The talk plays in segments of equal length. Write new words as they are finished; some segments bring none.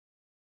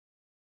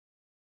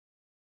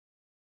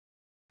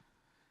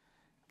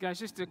Guys,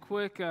 just a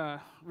quick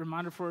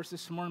reminder for us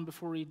this morning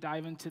before we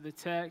dive into the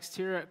text.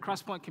 Here at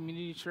Crosspoint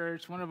Community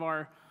Church, one of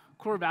our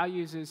core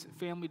values is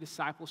family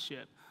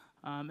discipleship.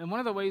 And one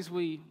of the ways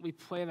we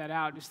play that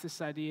out, just this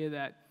idea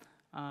that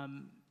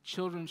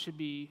children should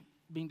be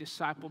being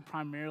discipled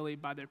primarily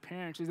by their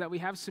parents, is that we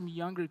have some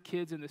younger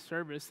kids in the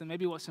service than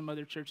maybe what some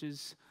other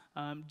churches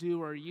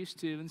do or are used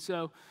to. And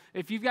so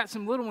if you've got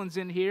some little ones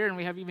in here, and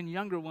we have even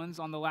younger ones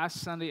on the last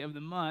Sunday of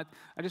the month,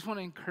 I just want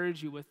to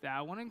encourage you with that.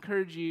 I want to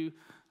encourage you,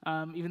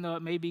 even though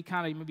it may be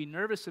kind of, you may be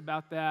nervous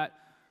about that,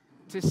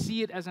 to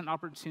see it as an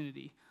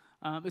opportunity.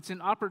 It's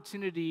an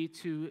opportunity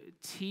to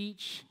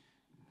teach,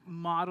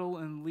 model,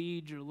 and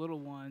lead your little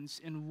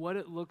ones in what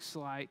it looks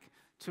like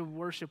to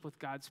worship with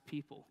God's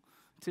people,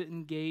 to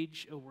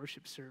engage a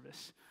worship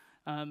service.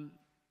 In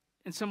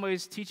some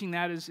ways, teaching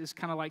that is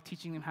kind of like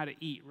teaching them how to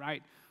eat,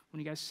 right? When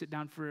you guys sit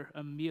down for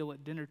a meal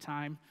at dinner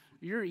time,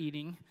 you're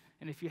eating,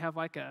 and if you have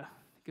like a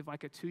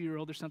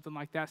 2-year-old or something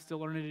like that still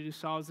learning to do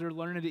solids, they're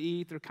learning to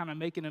eat, they're kind of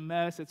making a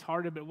mess, it's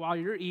harder, but while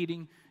you're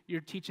eating,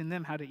 you're teaching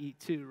them how to eat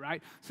too,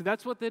 right? So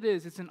that's what that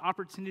is. It's an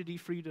opportunity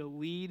for you to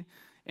lead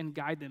and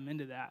guide them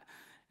into that.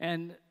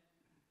 And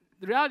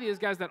the reality is,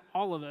 guys, that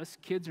all of us,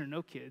 kids or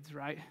no kids,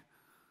 right,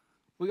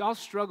 we all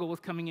struggle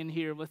with coming in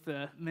here with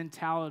the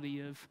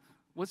mentality of,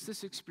 what's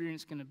this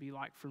experience going to be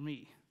like for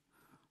me?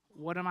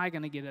 What am I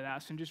going to get at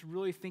us? And just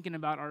really thinking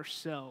about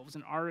ourselves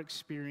and our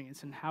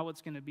experience and how it's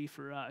going to be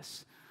for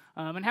us.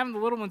 And having the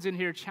little ones in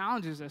here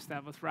challenges us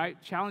that with, right?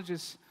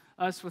 Challenges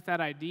us with that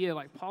idea,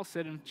 like Paul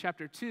said in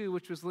chapter 2,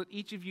 which was, let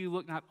each of you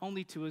look not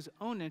only to his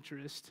own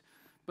interest,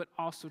 but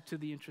also to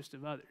the interest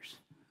of others.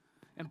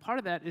 And part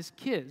of that is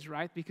kids,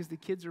 right? Because the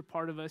kids are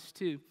part of us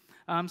too.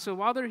 So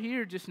while they're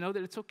here, just know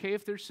that it's okay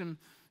if there's some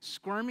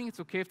squirming. It's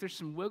okay if there's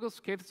some wiggles. It's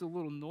okay if it's a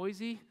little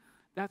noisy.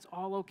 That's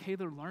all okay.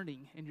 They're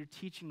learning, and you're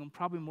teaching them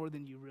probably more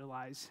than you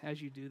realize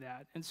as you do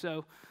that. And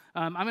so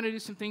I'm going to do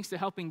some things to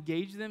help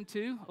engage them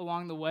too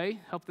along the way,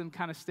 help them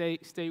kind of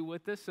stay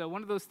with us. So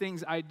one of those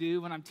things I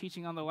do when I'm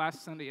teaching on the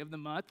last Sunday of the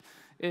month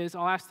is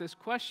I'll ask this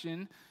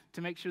question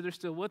to make sure they're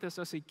still with us.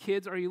 I'll say,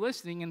 kids, are you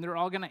listening? And they're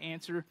all going to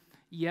answer,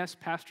 yes,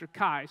 Pastor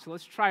Kai. So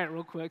let's try it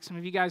real quick. Some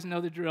of you guys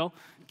know the drill.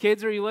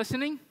 Kids, are you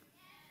listening?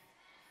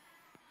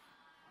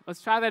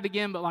 Let's try that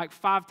again, but like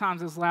 5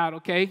 times as loud,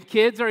 okay?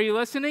 Kids, are you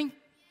listening?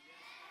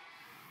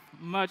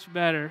 Much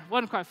better.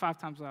 Wasn't quite 5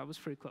 times loud. It was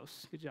pretty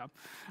close. Good job.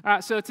 All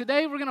right, so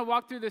today we're going to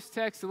walk through this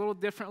text a little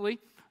differently.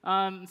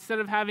 Instead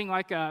of having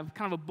like a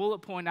kind of a bullet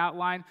point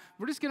outline,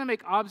 we're just going to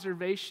make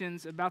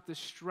observations about the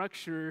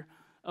structure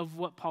of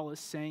what Paul is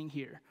saying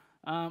here.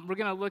 We're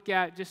going to look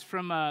at just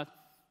from a,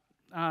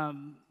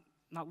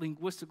 not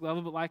linguistic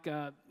level, but like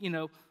a,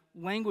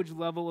 language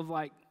level of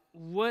like,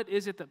 what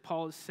is it that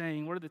Paul is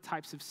saying? What are the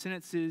types of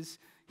sentences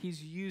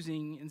he's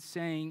using and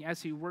saying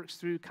as he works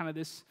through kind of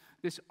this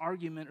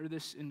argument or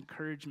this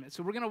encouragement?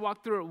 So we're going to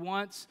walk through it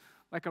once,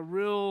 like a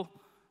real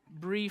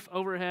brief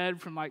overhead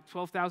from like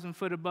 12,000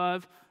 foot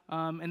above,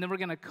 and then we're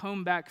going to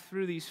comb back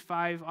through these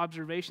 5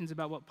 observations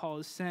about what Paul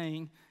is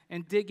saying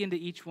and dig into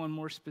each one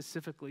more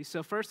specifically.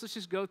 So first, let's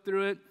just go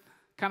through it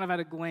kind of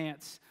at a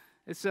glance.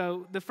 And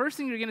so the first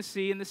thing you're going to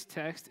see in this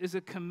text is a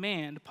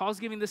command.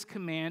 Paul's giving this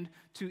command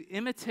to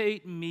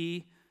imitate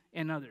me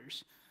and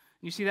others.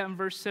 You see that in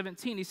verse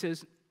 17. He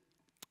says,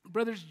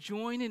 brothers,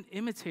 join in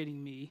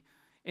imitating me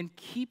and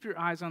keep your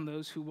eyes on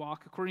those who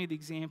walk according to the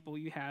example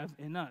you have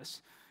in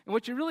us. And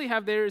what you really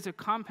have there is a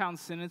compound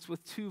sentence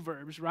with 2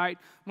 verbs, right?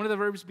 One of the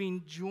verbs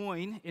being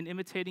join in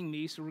imitating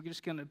me, so we're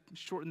just going to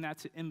shorten that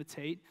to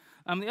imitate.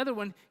 The other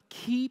one,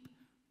 keep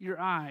your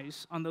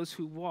eyes on those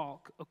who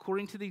walk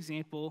according to the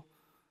example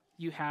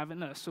you have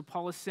in us. So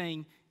Paul is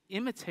saying,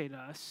 imitate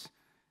us,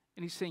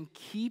 and he's saying,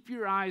 keep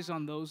your eyes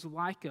on those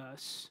like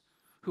us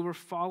who are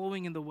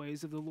following in the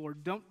ways of the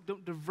Lord.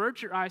 Don't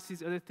divert your eyes to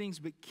these other things,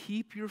 but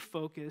keep your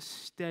focus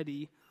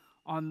steady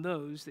on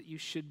those that you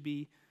should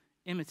be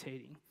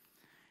imitating.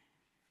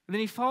 And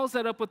then he follows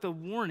that up with a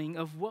warning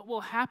of what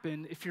will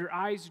happen if your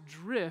eyes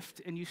drift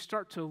and you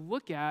start to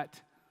look at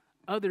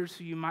others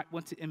who you might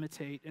want to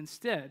imitate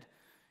instead.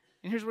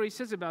 And here's what he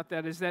says about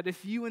that, is that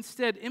if you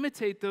instead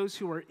imitate those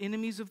who are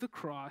enemies of the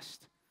cross,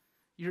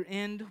 your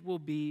end will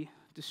be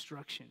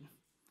destruction.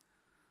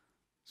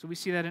 So we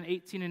see that in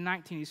 18 and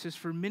 19. He says,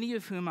 for many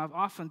of whom I've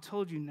often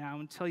told you now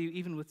and tell you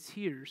even with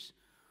tears,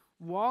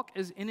 walk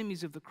as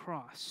enemies of the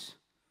cross.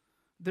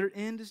 Their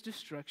end is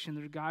destruction,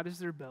 their God is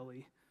their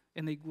belly,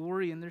 and they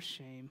glory in their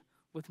shame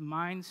with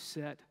minds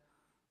set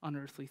on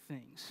earthly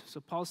things. So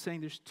Paul's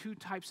saying there's 2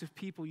 types of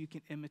people you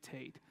can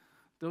imitate.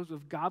 Those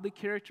with godly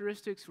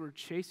characteristics who are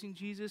chasing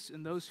Jesus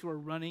and those who are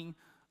running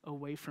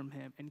away from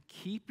him. And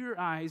keep your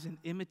eyes and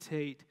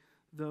imitate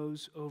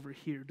those over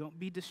here. Don't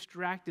be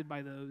distracted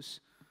by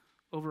those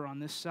over on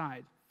this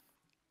side.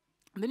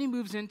 And then he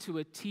moves into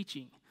a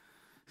teaching.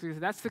 So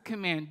that's the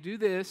command. Do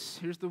this.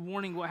 Here's the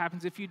warning, what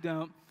happens if you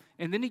don't.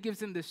 And then he gives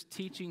them this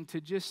teaching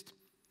to just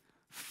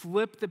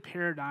flip the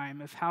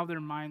paradigm of how their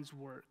minds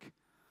work.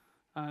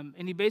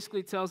 And he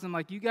basically tells them,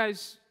 like, you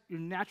guys, your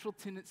natural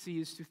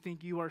tendency is to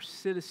think you are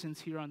citizens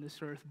here on this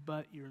earth,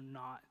 but you're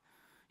not.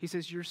 He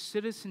says, your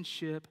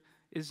citizenship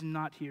is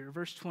not here.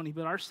 Verse 20,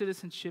 but our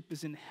citizenship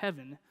is in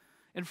heaven,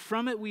 and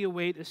from it we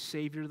await a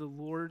Savior, the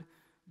Lord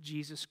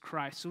Jesus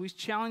Christ. So he's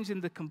challenging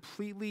them to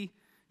completely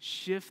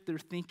shift their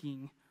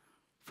thinking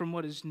from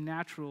what is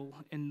natural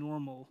and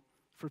normal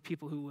for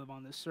people who live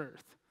on this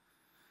earth.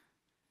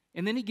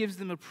 And then he gives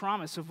them a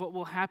promise of what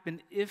will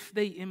happen if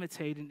they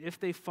imitate and if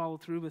they follow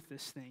through with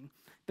this thing,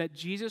 that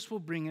Jesus will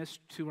bring us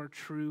to our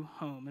true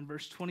home. In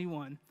verse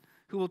 21,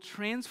 who will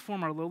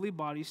transform our lowly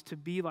bodies to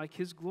be like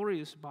his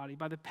glorious body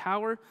by the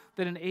power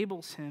that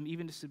enables him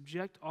even to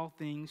subject all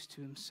things to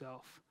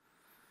himself.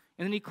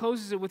 And then he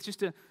closes it with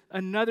just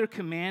another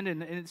command,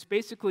 and it's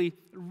basically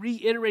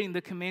reiterating the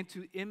command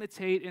to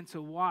imitate and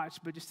to watch,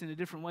 but just in a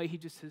different way. He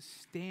just says,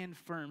 stand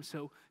firm.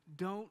 So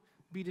don't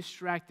be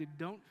distracted.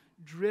 Don't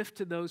drift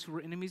to those who are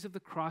enemies of the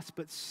cross,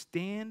 but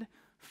stand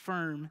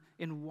firm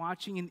in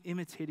watching and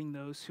imitating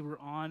those who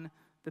are on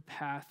the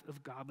path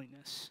of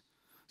godliness.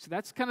 So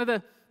that's kind of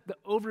the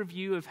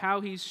overview of how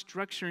he's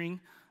structuring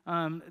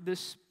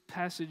this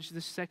passage,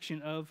 this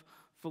section of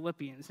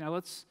Philippians. Now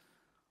let's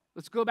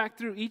go back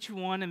through each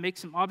one and make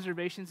some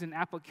observations and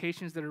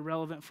applications that are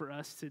relevant for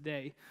us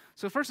today.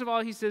 So first of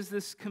all, he says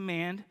this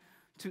command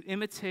to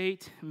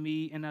imitate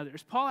me and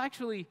others. Paul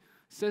actually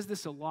says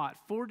this a lot.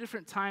 4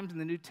 different times in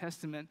the New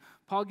Testament,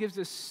 Paul gives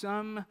us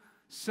some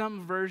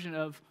version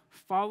of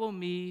follow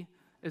me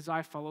as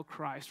I follow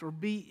Christ, or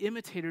be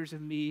imitators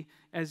of me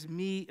as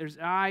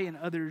I and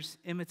others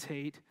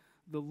imitate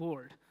the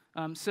Lord.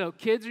 So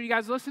kids, are you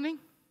guys listening?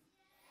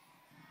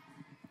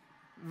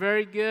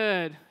 Very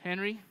good.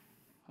 Henry,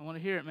 I want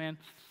to hear it, man.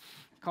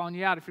 I'm calling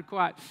you out if you're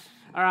quiet.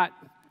 All right.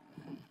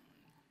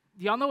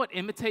 Do y'all know what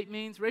imitate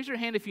means? Raise your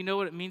hand if you know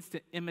what it means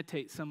to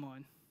imitate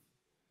someone.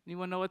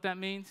 Anyone know what that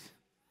means?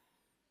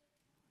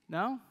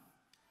 No?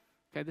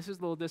 Okay, this is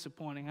a little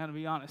disappointing, I'm going to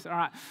be honest. All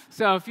right,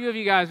 so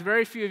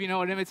very few of you know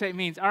what imitate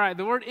means. All right,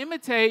 the word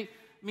imitate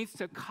means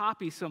to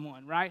copy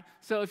someone, right?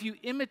 So if you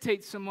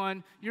imitate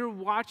someone, you're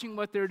watching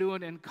what they're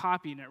doing and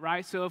copying it,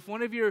 right? So if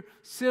one of your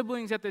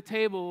siblings at the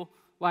table,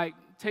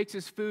 takes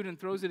his food and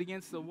throws it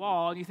against the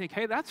wall, and you think,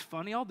 hey, that's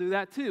funny, I'll do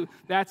that too.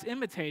 That's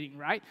imitating,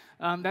 right?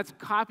 That's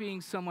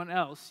copying someone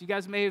else. You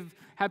guys may have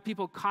had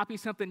people copy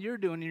something you're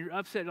doing, and you're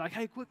upset, like,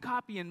 hey, quit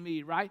copying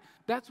me, right?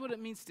 That's what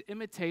it means to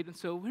imitate. And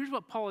so here's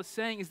what Paul is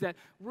saying is that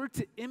we're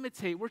to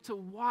imitate, we're to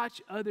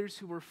watch others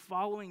who are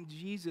following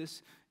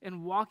Jesus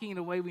and walking in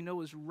a way we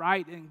know is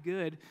right and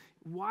good.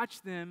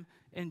 Watch them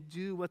and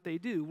do what they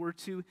do. We're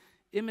to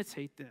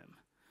imitate them.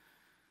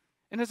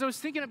 And as I was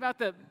thinking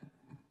about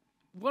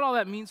what all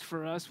that means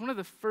for us, one of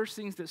the first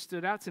things that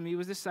stood out to me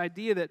was this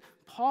idea that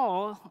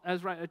Paul,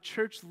 as a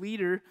church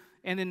leader,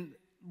 and then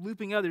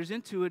looping others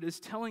into it, is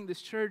telling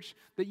this church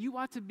that you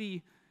ought to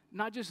be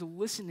not just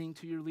listening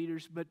to your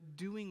leaders, but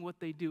doing what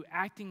they do,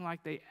 acting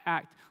like they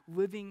act,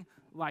 living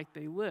like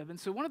they live. And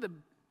so one of the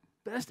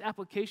best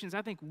applications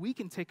I think we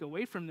can take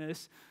away from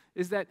this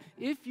is that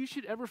if you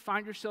should ever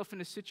find yourself in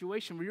a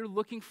situation where you're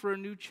looking for a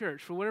new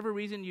church, for whatever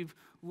reason you've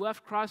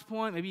left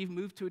Crosspoint, maybe you've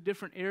moved to a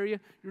different area,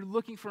 you're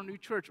looking for a new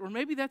church, or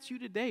maybe that's you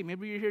today.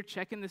 Maybe you're here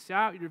checking this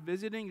out, you're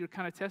visiting, you're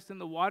kind of testing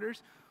the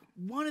waters.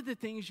 One of the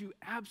things you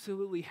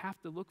absolutely have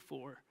to look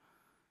for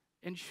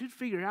and should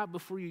figure out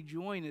before you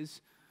join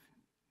is,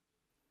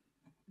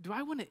 do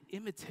I want to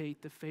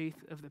imitate the faith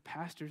of the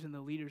pastors and the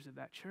leaders of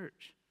that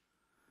church?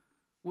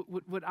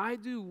 Would I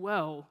do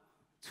well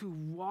to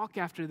walk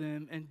after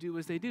them and do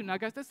as they do? Now,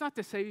 guys, that's not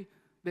to say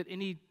that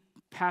any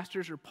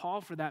pastors or Paul,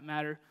 for that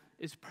matter,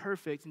 is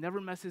perfect, never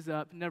messes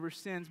up, never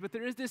sins. But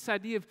there is this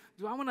idea of,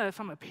 do I want to,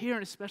 if I'm a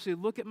parent especially,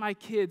 look at my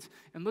kids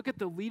and look at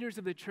the leaders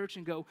of the church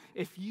and go,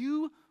 if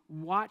you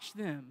watch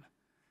them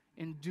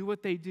and do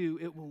what they do,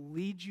 it will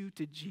lead you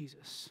to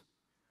Jesus.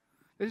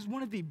 That is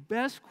one of the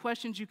best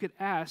questions you could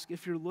ask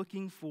if you're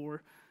looking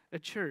for a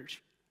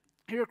church.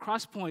 Here at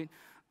Crosspoint,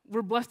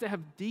 we're blessed to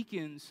have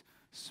deacons,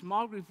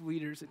 small group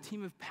leaders, a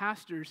team of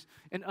pastors,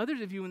 and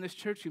others of you in this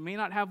church who may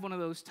not have one of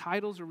those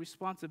titles or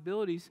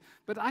responsibilities,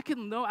 but I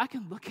can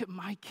look at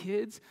my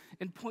kids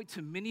and point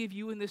to many of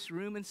you in this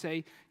room and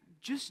say,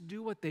 just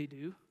do what they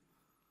do.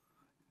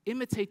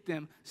 Imitate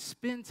them.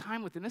 Spend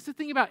time with them. That's the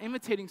thing about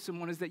imitating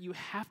someone, is that you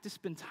have to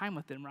spend time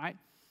with them, right?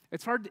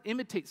 It's hard to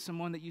imitate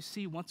someone that you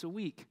see once a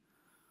week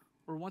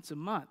or once a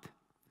month.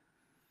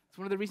 It's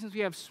one of the reasons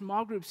we have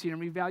small groups here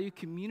and we value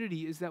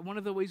community, is that one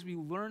of the ways we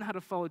learn how to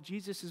follow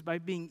Jesus is by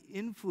being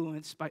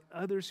influenced by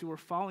others who are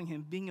following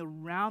him, being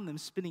around them,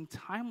 spending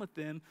time with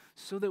them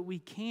so that we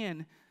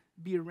can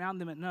be around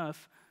them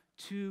enough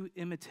to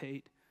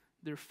imitate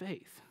their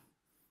faith.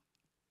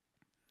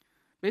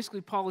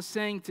 Basically, Paul is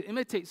saying to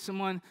imitate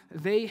someone,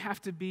 they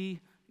have to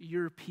be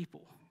your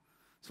people.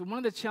 So one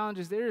of the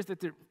challenges there is that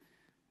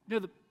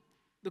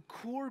the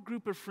core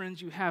group of friends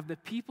you have, the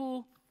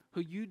people who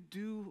you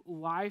do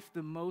life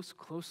the most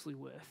closely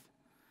with,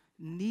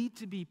 need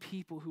to be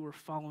people who are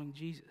following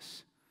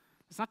Jesus.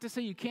 It's not to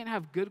say you can't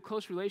have good,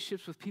 close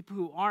relationships with people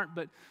who aren't,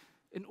 but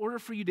in order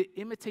for you to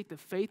imitate the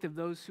faith of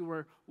those who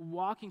are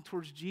walking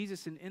towards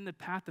Jesus and in the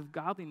path of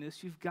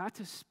godliness, you've got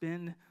to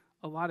spend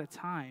a lot of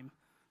time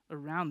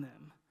around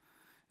them.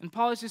 And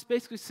Paul is just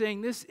basically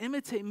saying this: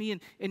 imitate me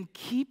and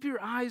keep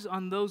your eyes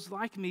on those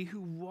like me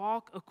who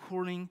walk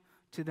according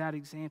to that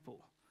example.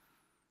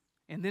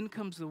 And then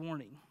comes the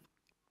warning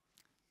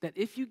that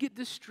if you get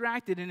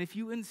distracted and if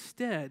you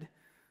instead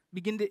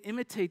begin to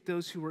imitate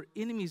those who are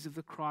enemies of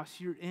the cross,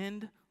 your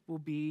end will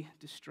be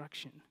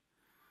destruction.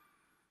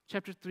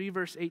 Chapter 3,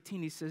 verse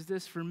 18, he says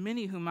this: for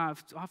many whom I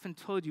have often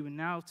told you and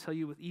now tell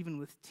you even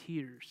with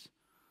tears,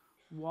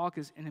 walk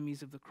as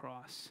enemies of the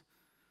cross.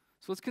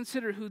 So let's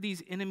consider who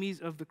these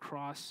enemies of the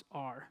cross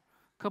are.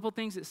 A couple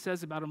things it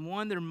says about them.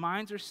 One, their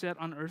minds are set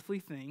on earthly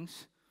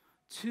things.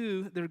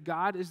 Two, their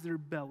God is their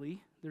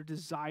belly, their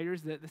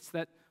desires. That's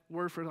that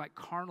word for like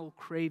carnal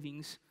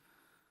cravings.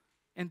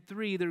 And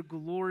three, their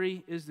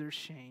glory is their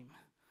shame.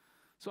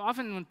 So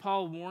often when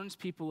Paul warns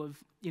people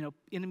of,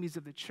 enemies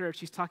of the church,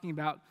 he's talking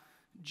about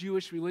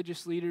Jewish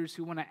religious leaders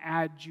who want to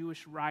add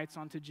Jewish rites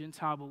onto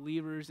Gentile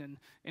believers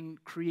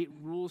and create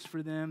rules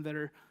for them that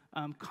are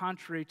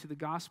contrary to the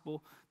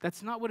gospel.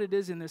 That's not what it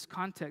is in this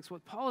context.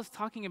 What Paul is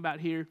talking about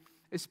here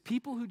is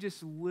people who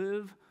just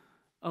live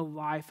a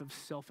life of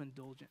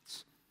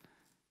self-indulgence.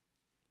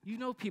 You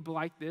know people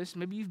like this.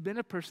 Maybe you've been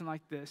a person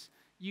like this.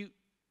 You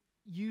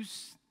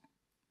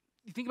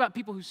think about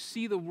people who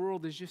see the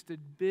world as just a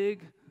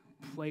big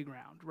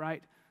playground,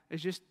 right?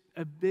 It's just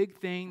a big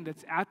thing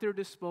that's at their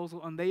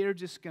disposal, and they are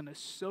just going to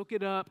soak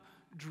it up,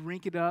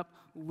 drink it up,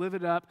 live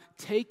it up,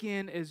 take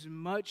in as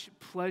much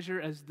pleasure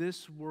as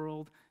this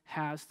world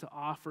has to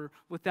offer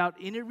without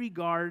any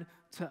regard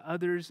to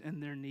others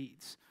and their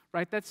needs,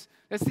 right? That's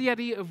the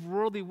idea of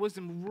worldly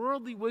wisdom.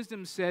 Worldly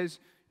wisdom says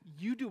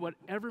you do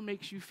whatever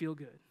makes you feel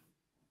good.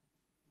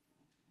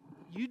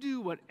 You do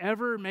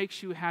whatever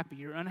makes you happy.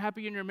 You're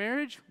unhappy in your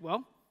marriage?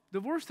 Well,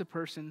 divorce the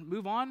person,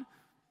 move on,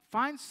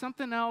 find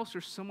something else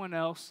or someone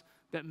else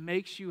that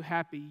makes you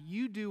happy.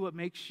 You do what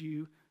makes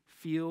you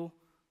feel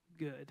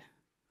good.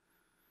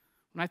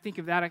 When I think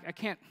of that, I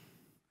can't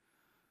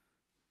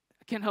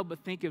help but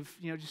think of,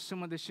 just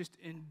someone that's just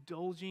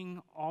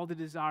indulging all the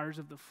desires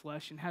of the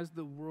flesh and has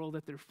the world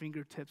at their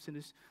fingertips.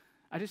 And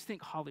I just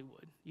think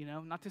Hollywood,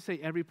 not to say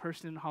every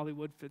person in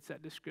Hollywood fits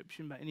that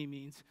description by any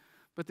means,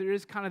 but there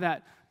is kind of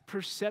that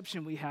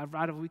perception we have,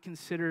 right? If we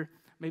consider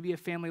maybe a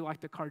family like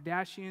the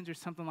Kardashians or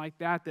something like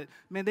that,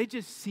 man, they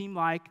just seem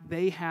like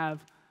they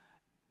have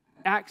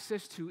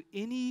access to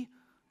any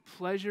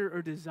pleasure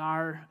or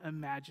desire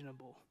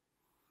imaginable,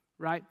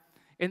 right?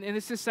 And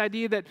it's this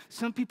idea that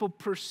some people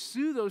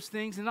pursue those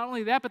things, and not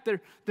only that, but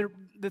they're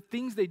the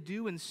things they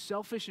do in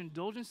selfish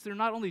indulgence, they're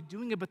not only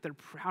doing it, but they're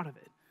proud of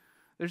it.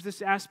 There's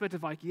this aspect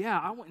of like, yeah,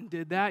 I went and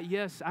did that.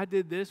 Yes, I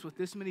did this with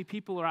this many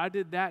people, or I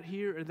did that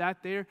here or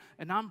that there,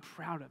 and I'm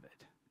proud of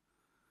it.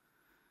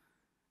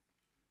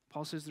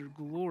 Paul says their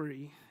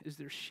glory is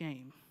their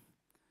shame.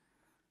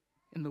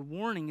 And the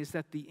warning is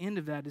that the end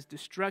of that is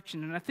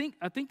destruction. And I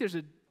think there's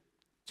a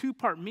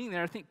two-part meaning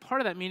there. I think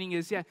part of that meaning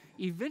is,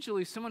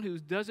 eventually someone who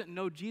doesn't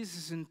know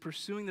Jesus and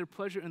pursuing their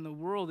pleasure in the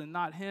world and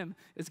not him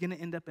is going to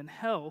end up in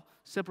hell,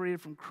 separated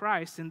from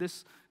Christ. And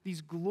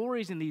these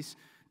glories and these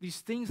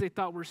things they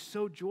thought were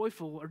so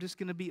joyful are just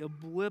going to be a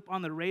blip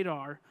on the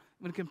radar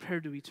when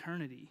compared to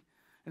eternity.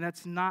 And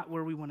that's not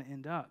where we want to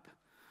end up.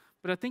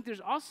 But I think there's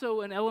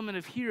also an element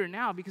of here and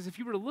now, because if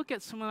you were to look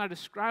at someone I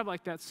describe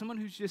like that, someone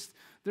who's just,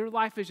 their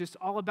life is just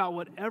all about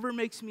whatever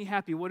makes me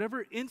happy,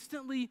 whatever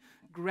instantly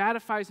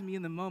gratifies me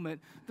in the moment,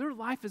 their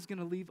life is going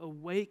to leave a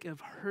wake of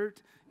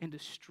hurt and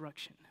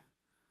destruction.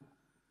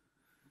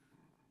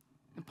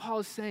 And Paul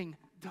is saying,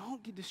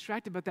 don't get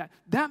distracted about that.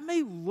 That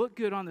may look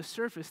good on the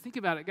surface. Think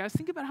about it, guys.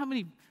 Think about how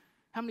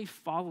many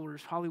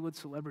followers Hollywood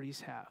celebrities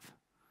have.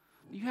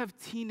 You have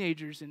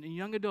teenagers and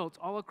young adults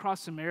all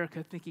across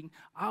America thinking,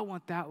 I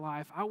want that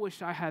life. I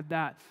wish I had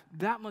that.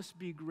 That must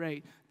be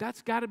great.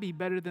 That's got to be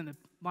better than the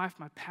life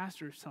my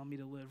pastor is telling me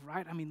to live,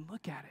 right? I mean,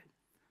 look at it.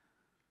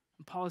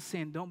 And Paul is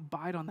saying, don't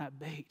bite on that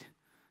bait,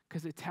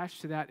 because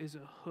attached to that is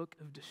a hook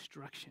of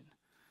destruction.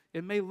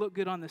 It may look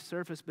good on the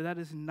surface, but that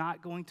is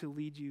not going to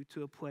lead you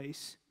to a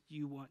place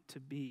you want to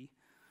be.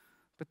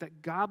 But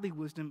that godly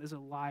wisdom is a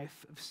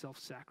life of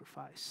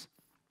self-sacrifice.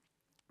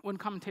 One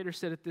commentator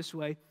said it this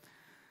way: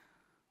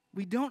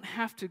 we don't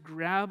have to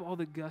grab all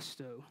the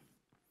gusto,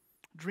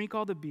 drink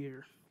all the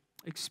beer,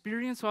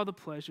 experience all the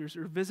pleasures,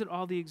 or visit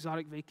all the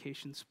exotic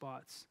vacation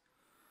spots.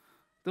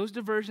 Those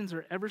diversions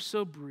are ever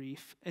so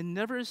brief and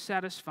never as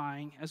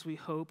satisfying as we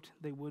hoped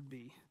they would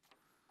be.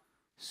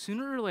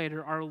 Sooner or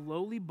later, our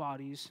lowly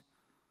bodies,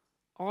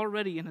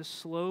 already in a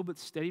slow but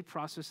steady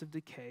process of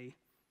decay,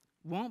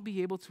 won't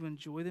be able to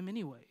enjoy them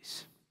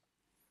anyways.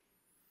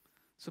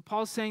 So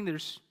Paul's saying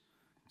there's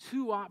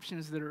two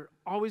options that are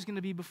always going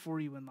to be before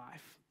you in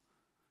life.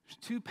 There's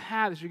two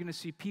paths you're going to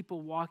see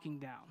people walking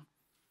down.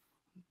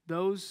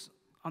 Those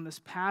on this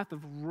path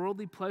of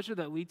worldly pleasure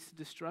that leads to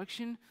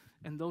destruction,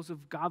 and those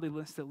of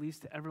godliness that leads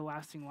to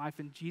everlasting life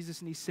in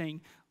Jesus. And he's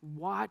saying,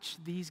 watch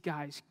these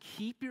guys.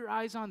 Keep your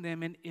eyes on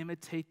them and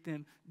imitate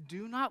them.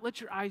 Do not let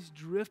your eyes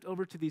drift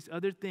over to these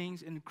other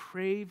things and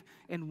crave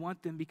and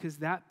want them, because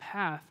that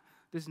path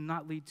does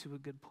not lead to a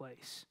good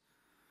place.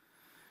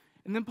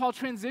 And then Paul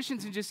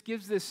transitions and just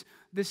gives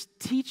this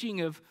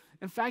teaching of,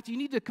 in fact, you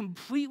need to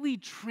completely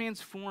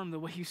transform the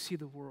way you see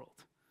the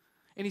world.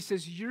 And he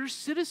says, your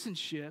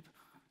citizenship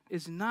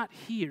is not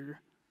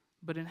here,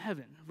 but in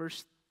heaven.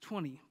 Verse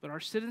 20, but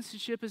our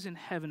citizenship is in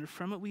heaven, and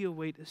from it we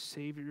await a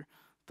Savior,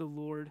 the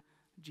Lord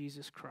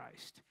Jesus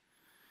Christ.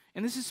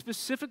 And this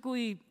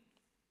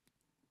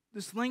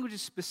language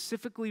is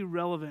specifically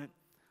relevant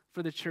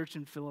for the church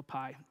in Philippi.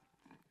 I'll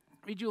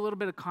read you a little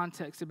bit of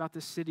context about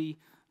the city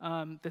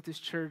that this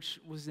church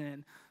was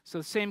in. So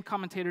the same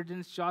commentator,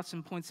 Dennis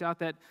Johnson, points out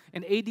that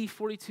in AD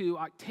 42,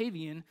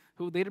 Octavian,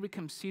 who would later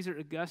become Caesar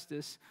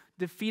Augustus,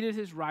 defeated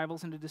his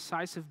rivals in a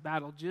decisive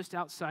battle just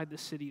outside the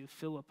city of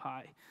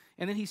Philippi.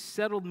 And then he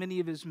settled many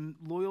of his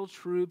loyal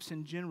troops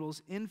and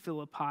generals in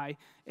Philippi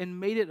and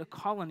made it a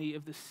colony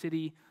of the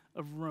city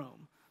of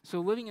Rome.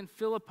 So living in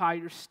Philippi,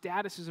 your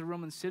status as a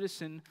Roman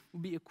citizen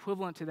would be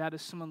equivalent to that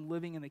of someone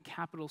living in the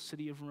capital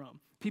city of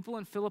Rome. People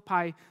in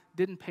Philippi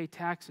didn't pay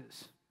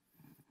taxes.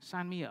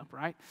 Sign me up,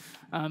 right?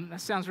 That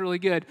sounds really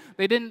good.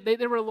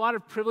 There were a lot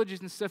of privileges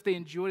and stuff they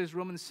enjoyed as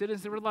Roman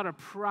citizens. There were a lot of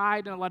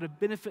pride and a lot of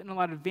benefit and a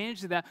lot of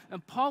advantage to that.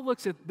 And Paul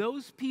looks at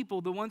those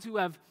people, the ones who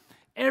have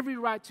every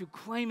right to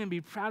claim and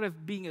be proud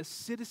of being a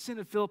citizen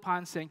of Philippi,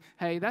 and saying,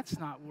 hey, that's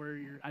not where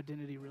your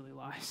identity really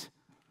lies.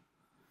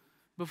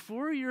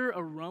 Before you're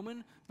a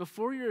Roman,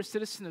 before you're a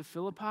citizen of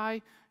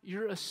Philippi,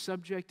 you're a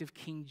subject of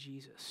King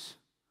Jesus.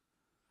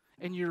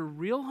 And your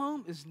real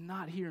home is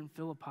not here in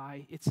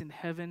Philippi. It's in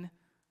heaven,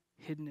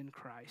 hidden in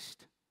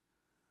Christ.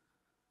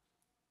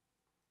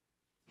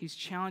 He's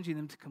challenging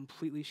them to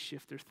completely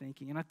shift their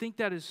thinking. And I think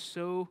that is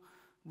so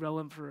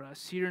relevant for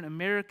us. Here in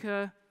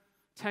America,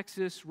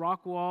 Texas,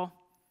 Rockwall,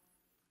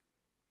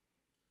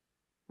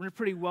 we're in a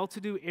pretty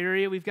well-to-do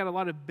area. We've got a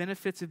lot of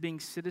benefits of being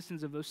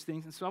citizens of those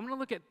things. And so I'm going to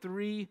look at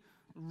 3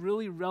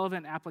 really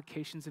relevant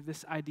applications of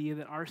this idea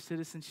that our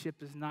citizenship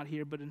is not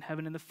here but in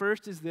heaven. And the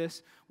first is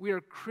this: we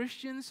are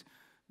Christians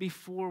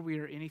before we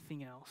are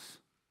anything else.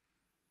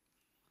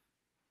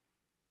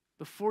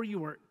 Before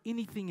you are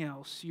anything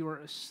else, you are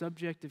a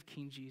subject of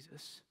King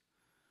Jesus.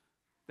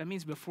 That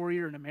means before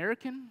you're an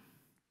American,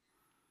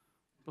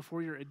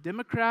 before you're a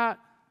Democrat,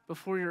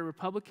 before you're a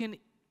Republican.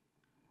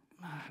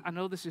 I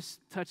know this is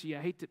touchy.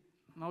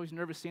 I'm always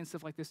nervous saying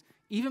stuff like this.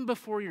 Even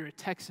before you're a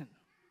Texan,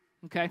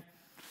 okay?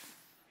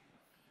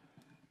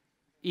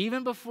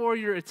 Even before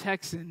you're a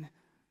Texan,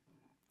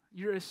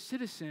 you're a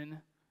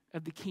citizen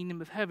of the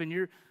kingdom of heaven.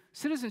 Your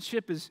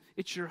citizenship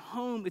it's your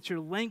home, it's your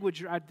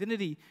language, your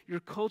identity, your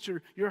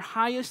culture, your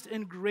highest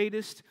and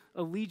greatest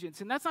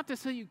allegiance. And that's not to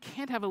say you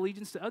can't have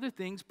allegiance to other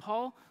things.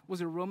 Paul was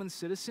a Roman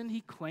citizen.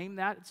 He claimed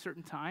that at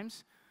certain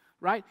times,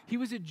 right? He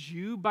was a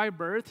Jew by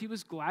birth. He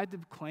was glad to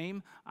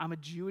claim, I'm a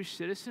Jewish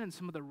citizen, and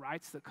some of the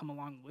rights that come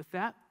along with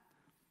that.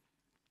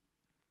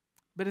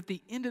 But at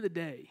the end of the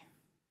day,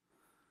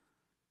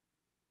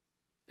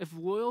 if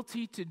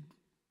loyalty to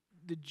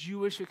the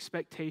Jewish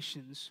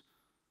expectations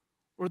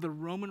or the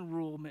Roman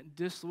rule meant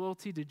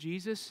disloyalty to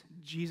Jesus,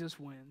 Jesus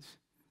wins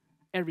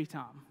every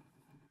time.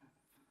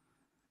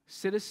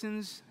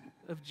 Citizens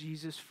of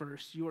Jesus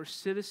first. You are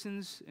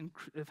citizens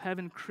of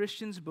heaven,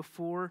 Christians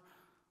before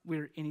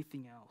we're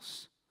anything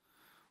else.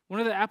 One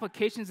of the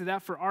applications of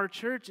that for our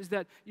church is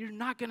that you're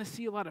not going to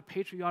see a lot of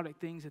patriotic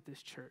things at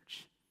this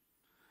church.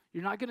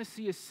 You're not going to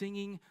see us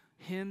singing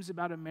hymns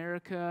about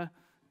America,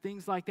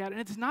 things like that.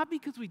 And it's not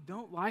because we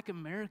don't like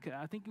America.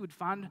 I think you would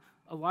find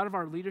a lot of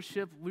our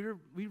leadership,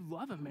 we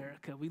love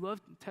America. We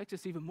love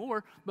Texas even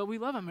more, but we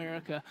love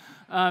America.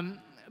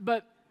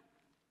 But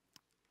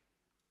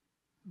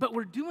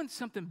we're doing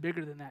something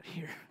bigger than that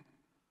here,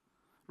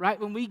 right?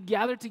 When we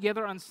gather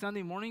together on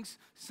Sunday mornings,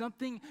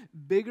 something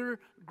bigger,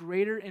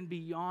 greater, and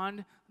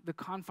beyond the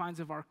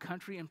confines of our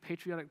country and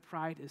patriotic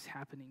pride is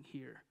happening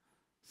here.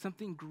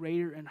 Something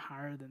greater and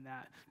higher than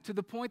that. To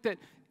the point that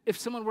if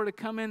someone were to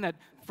come in that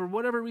for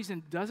whatever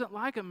reason doesn't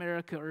like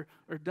America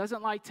or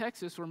doesn't like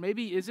Texas or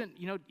maybe isn't,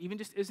 even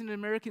just isn't an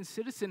American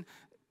citizen,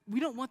 we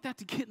don't want that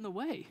to get in the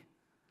way.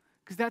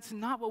 Because that's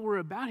not what we're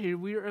about here.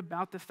 We are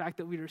about the fact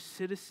that we are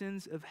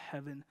citizens of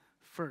heaven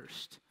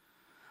first.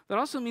 That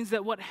also means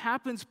that what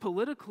happens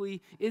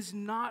politically is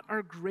not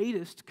our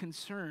greatest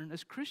concern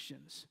as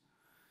Christians.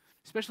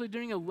 Especially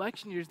during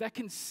election years, that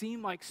can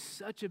seem like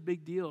such a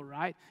big deal,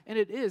 right? And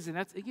it is, and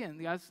that's, again,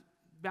 guys,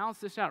 balance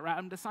this out,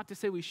 right? That's not to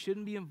say we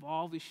shouldn't be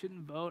involved, we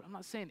shouldn't vote. I'm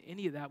not saying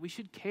any of that. We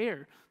should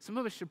care. Some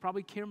of us should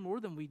probably care more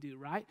than we do,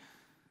 right?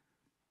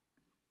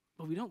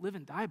 But we don't live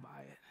and die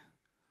by it.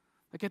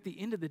 Like at the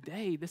end of the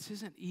day, this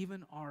isn't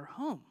even our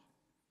home.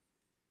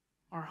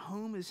 Our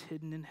home is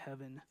hidden in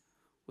heaven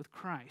with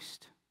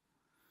Christ.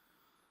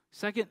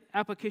 Second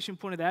application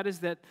point of that is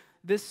that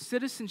this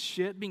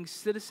citizenship, being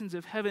citizens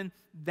of heaven,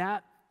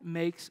 that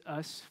makes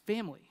us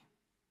family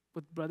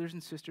with brothers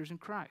and sisters in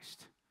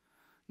Christ.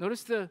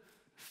 Notice the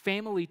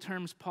family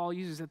terms Paul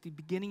uses at the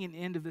beginning and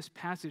end of this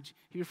passage.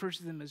 He refers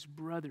to them as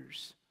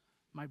brothers,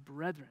 my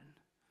brethren.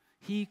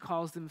 He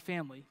calls them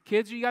family.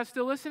 Kids, are you guys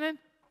still listening?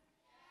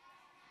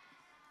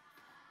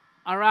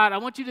 All right, I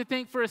want you to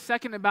think for a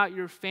second about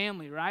your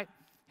family, right?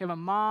 You have a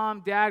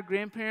mom, dad,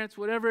 grandparents,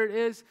 whatever it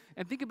is.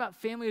 And think about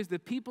family as the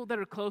people that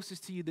are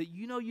closest to you that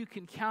you know you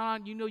can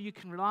count on, you know you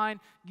can rely on,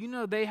 you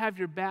know they have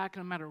your back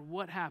no matter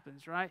what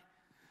happens, right?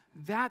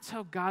 That's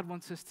how God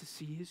wants us to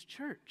see his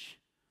church.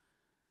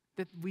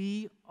 That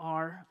we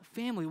are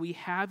family. We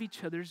have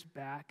each other's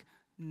back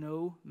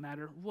no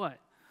matter what.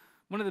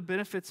 One of the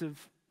benefits of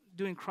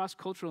doing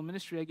cross-cultural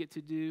ministry I get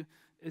to do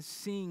is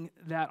seeing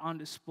that on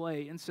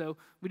display. And so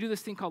we do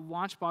this thing called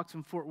Launchbox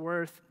in Fort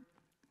Worth.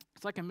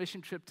 It's like a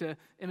mission trip to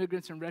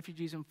immigrants and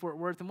refugees in Fort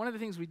Worth. And one of the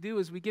things we do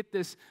is we get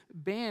this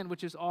band,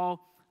 which is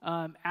all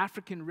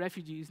African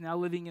refugees now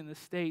living in the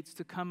States,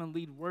 to come and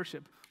lead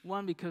worship.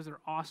 One, because they're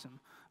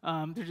awesome.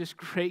 They're just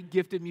great,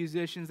 gifted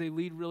musicians. They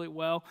lead really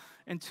well.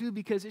 And two,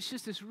 because it's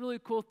just this really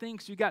cool thing.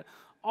 So you got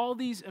all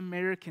these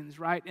Americans,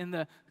 right, in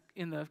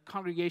the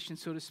congregation,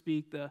 so to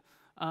speak, the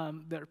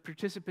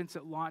participants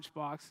at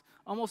Launchbox.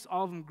 Almost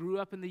all of them grew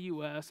up in the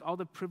U.S., all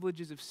the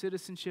privileges of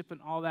citizenship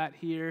and all that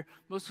here.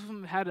 Most of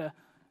them had a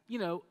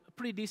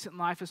pretty decent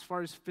life as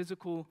far as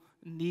physical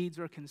needs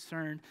are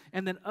concerned.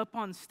 And then up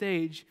on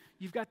stage,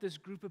 you've got this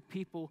group of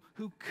people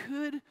who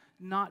could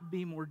not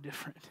be more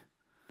different,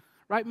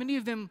 right? Many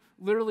of them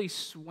literally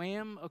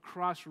swam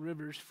across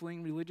rivers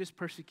fleeing religious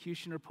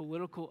persecution or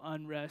political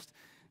unrest,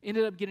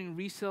 ended up getting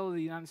resettled in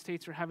the United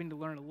States or having to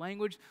learn a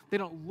language. They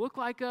don't look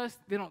like us.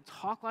 They don't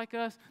talk like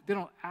us. They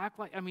don't act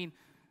like,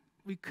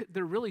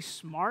 they're really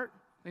smart.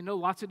 They know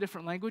lots of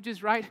different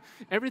languages, right?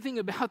 Everything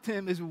about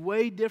them is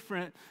way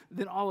different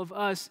than all of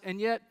us. And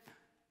yet,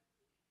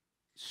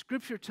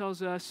 Scripture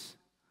tells us,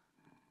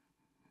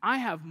 I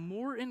have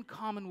more in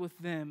common with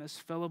them as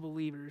fellow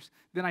believers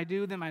than I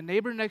do than my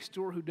neighbor next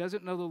door who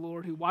doesn't know the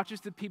Lord, who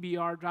watches the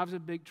PBR, drives a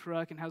big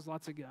truck, and has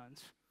lots of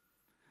guns.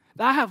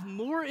 I have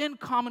more in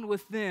common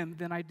with them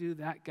than I do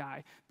that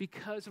guy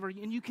because of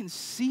and you can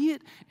see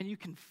it and you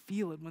can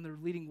feel it when they're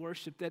leading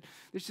worship, that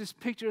there's this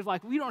picture of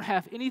like, we don't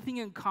have anything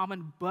in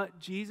common but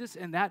Jesus,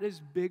 and that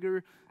is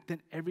bigger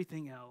than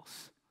everything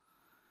else.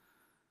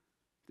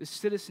 This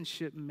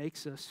citizenship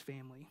makes us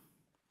family.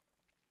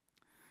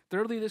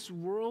 Thirdly, this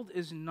world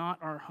is not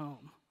our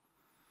home.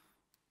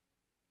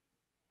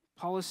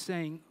 Paul is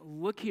saying,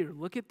 look here,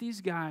 look at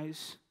these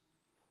guys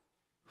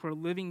who are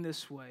living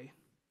this way,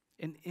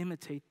 and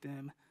imitate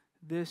them.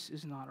 This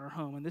is not our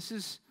home. And this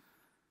is,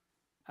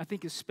 I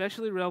think,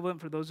 especially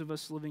relevant for those of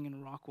us living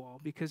in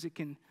Rockwall, because we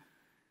can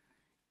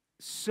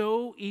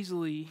so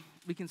easily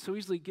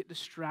get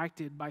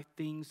distracted by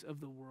things of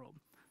the world.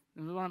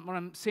 And what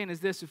I'm saying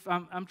is this: if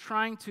I'm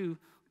trying to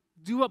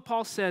do what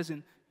Paul says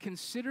and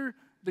consider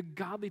the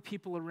godly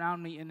people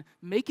around me and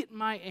make it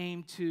my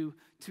aim to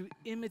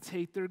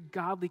imitate their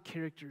godly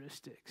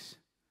characteristics.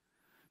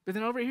 But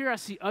then over here I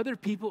see other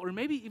people, or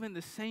maybe even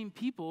the same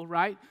people,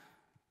 right?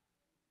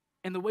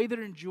 And the way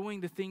they're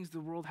enjoying the things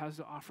the world has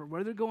to offer,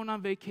 where they're going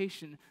on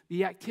vacation,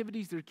 the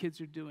activities their kids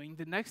are doing,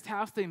 the next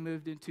house they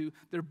moved into,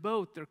 their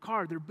boat, their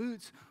car, their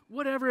boots,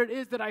 whatever it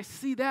is, that I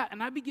see that,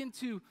 and I begin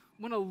to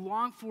want to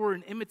long for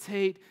and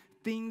imitate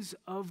things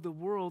of the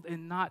world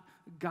and not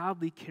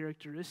godly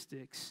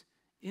characteristics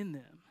in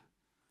them.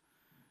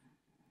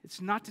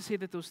 It's not to say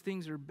that those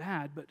things are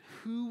bad, but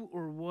who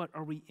or what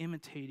are we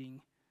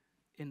imitating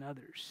in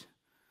others?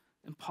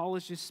 And Paul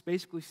is just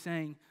basically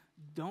saying,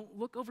 don't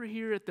look over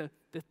here at the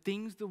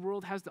things the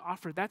world has to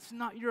offer. That's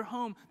not your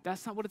home.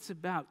 That's not what it's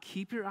about.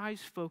 Keep your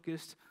eyes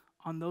focused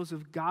on those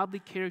of godly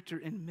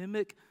character and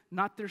mimic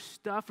not their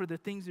stuff or the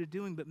things they're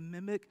doing, but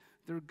mimic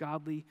their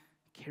godly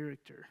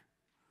character.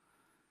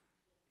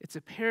 It's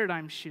a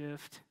paradigm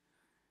shift,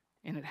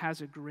 and it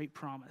has a great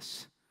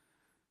promise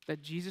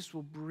that Jesus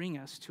will bring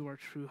us to our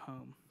true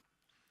home.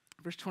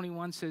 Verse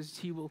 21 says,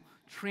 he will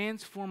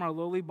transform our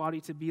lowly body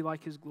to be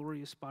like his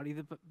glorious body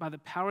by the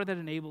power that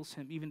enables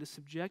him even to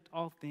subject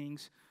all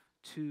things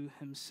to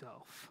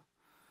himself.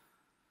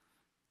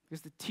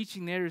 Because the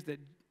teaching there is that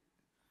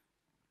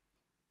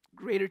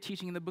greater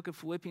teaching in the book of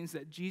Philippians,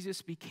 that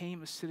Jesus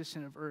became a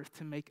citizen of earth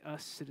to make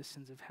us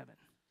citizens of heaven.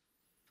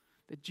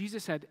 That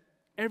Jesus had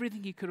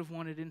everything he could have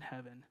wanted in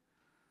heaven,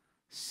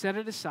 set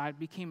it aside,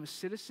 became a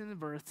citizen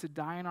of earth to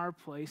die in our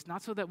place,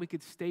 not so that we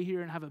could stay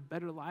here and have a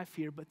better life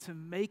here, but to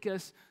make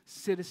us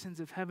citizens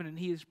of heaven. And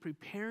he is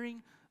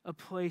preparing a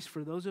place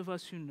for those of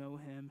us who know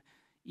him,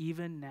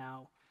 even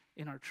now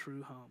in our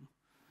true home.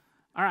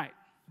 All right,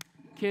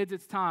 kids,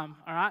 it's time,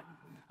 all right?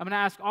 I'm going to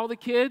ask all the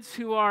kids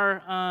who are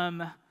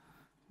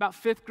about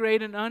 5th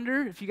grade and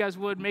under, if you guys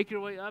would make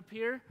your way up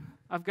here.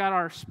 I've got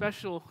our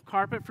special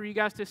carpet for you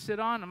guys to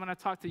sit on. I'm going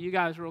to talk to you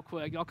guys real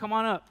quick. Y'all come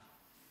on up.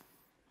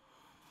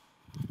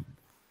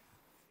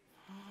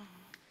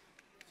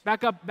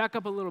 Back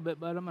up a little bit,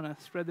 bud. I'm going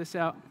to spread this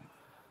out.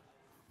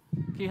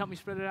 Can you help me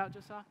spread it out,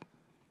 Josiah?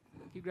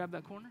 Can you grab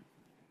that corner?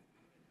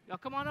 Y'all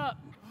come on up.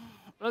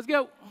 Let's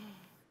go.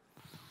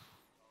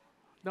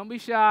 Don't be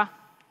shy.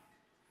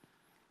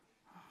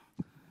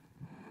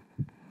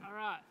 All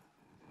right.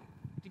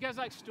 Do you guys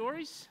like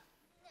stories?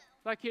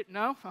 No. Like it?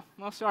 No? Oh,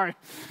 well, sorry.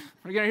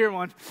 We're going to hear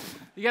one.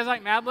 You guys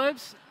like Mad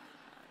Libs?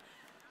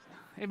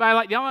 Anybody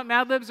like, do y'all know what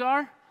Mad Libs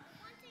are?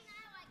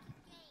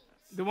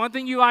 The one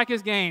thing you like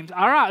is games.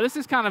 All right, this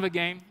is kind of a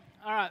game.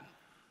 All right.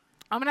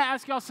 I'm going to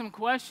ask y'all some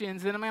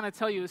questions, and I'm going to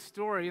tell you a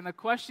story. And the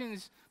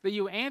questions that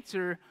you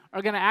answer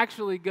are going to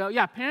actually go,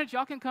 yeah, parents,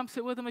 y'all can come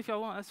sit with them if y'all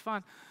want. That's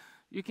fine.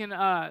 You can,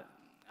 the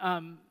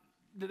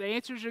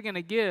answers you're going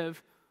to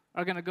give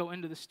are going to go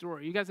into the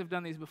story. You guys have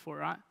done these before,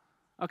 right?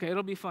 Okay,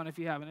 it'll be fun if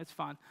you haven't. It's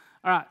fine.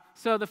 All right,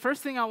 so the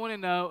first thing I want to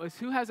know is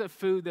who has a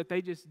food that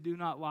they just do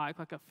not like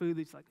a food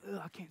that's like,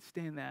 ugh, I can't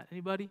stand that.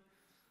 Anybody?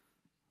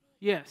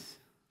 Yes.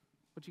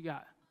 What you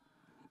got?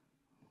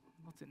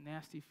 What's a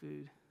nasty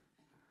food?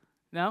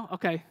 No?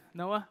 Okay.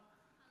 Noah?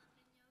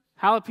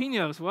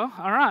 Jalapenos. Well,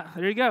 all right.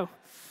 There you go.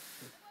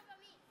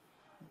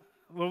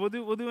 Well, we'll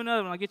do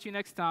another one. I'll get you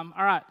next time.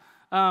 All right.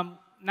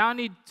 Now I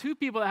need two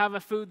people that have a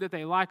food that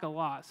they like a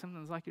lot. Something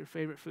that's like your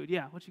favorite food.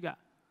 Yeah. What you got?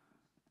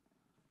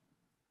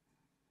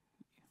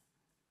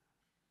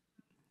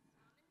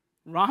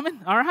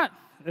 Ramen? All right.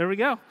 There we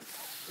go.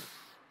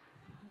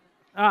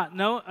 All right.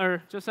 Noah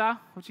or Josiah?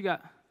 What you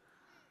got?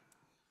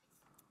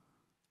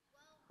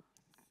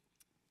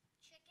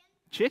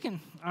 Chicken.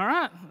 All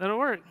right, that'll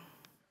work.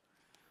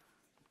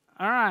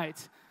 All right.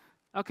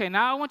 Okay,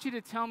 now I want you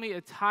to tell me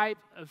a type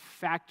of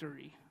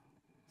factory.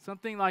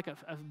 Something like a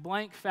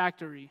blank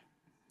factory.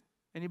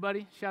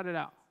 Anybody? Shout it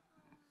out.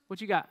 What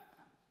you got?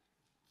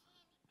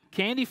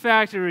 Candy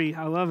factory.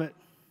 I love it.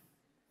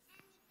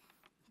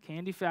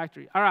 Candy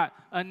factory. All right,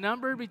 a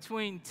number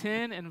between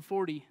 10 and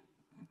 40.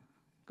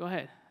 Go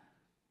ahead.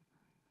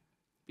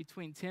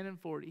 Between 10 and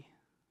 40.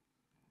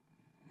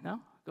 No?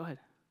 Go ahead.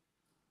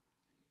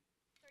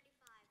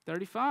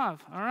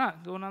 35. All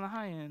right, going on the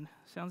high end.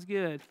 Sounds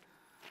good.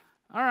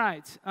 All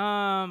right,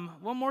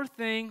 one more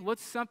thing.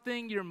 What's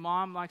something your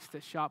mom likes to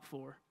shop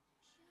for?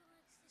 She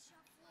likes to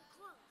shop for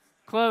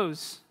clothes.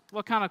 Clothes.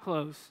 What kind of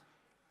clothes?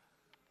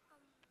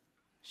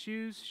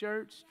 Shoes,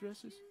 shirts,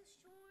 dresses? Shoes,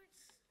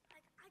 shorts.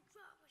 I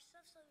grew up with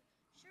stuff, so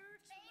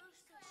shirts,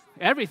 mostly shorts.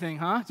 Everything,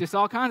 huh? Just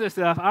all kinds of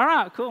stuff. All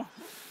right, cool.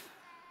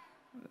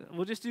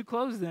 We'll just do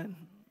clothes then.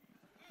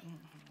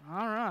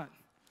 All right.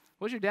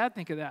 What'd your dad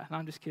think of that? No,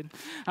 I'm just kidding.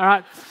 All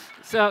right.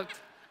 So,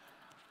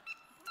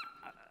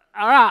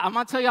 all right, I'm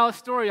going to tell y'all a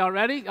story. Y'all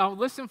ready? I'll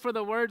listen for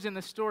the words in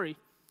the story.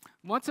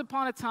 Once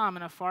upon a time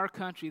in a far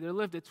country, there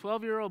lived a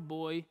 12-year-old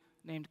boy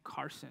named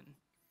Carson.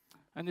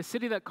 And the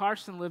city that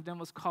Carson lived in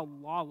was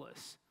called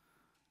Lawless.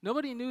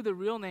 Nobody knew the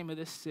real name of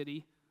this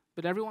city,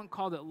 but everyone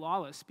called it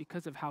Lawless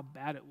because of how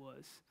bad it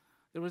was.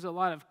 There was a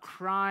lot of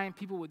crime.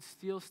 People would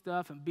steal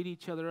stuff and beat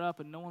each other up,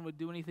 and no one would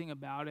do anything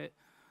about it.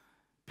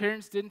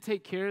 Parents didn't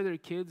take care of their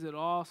kids at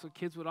all, so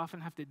kids would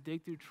often have to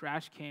dig through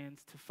trash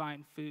cans to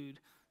find food.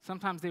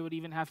 Sometimes they would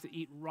even have to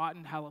eat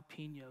rotten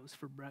jalapenos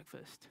for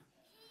breakfast.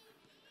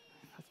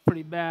 That's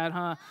pretty bad,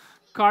 huh?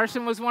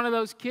 Carson was one of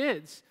those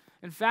kids.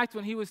 In fact,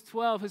 when he was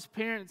 12, his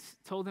parents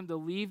told him to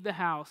leave the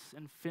house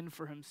and fend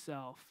for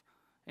himself.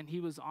 And he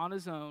was on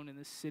his own in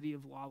the city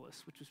of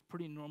Lawless, which was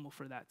pretty normal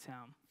for that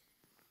town.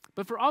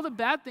 But for all the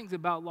bad things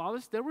about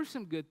Lawless, there were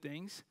some good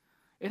things.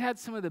 It had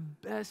some of the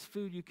best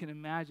food you can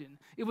imagine.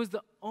 It was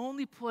the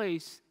only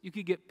place you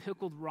could get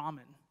pickled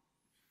ramen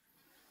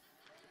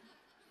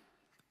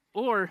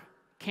or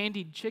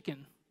candied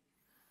chicken.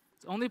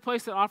 It's the only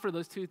place that offered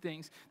those two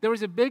things. There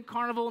was a big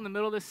carnival in the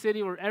middle of the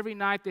city where every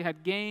night they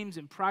had games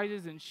and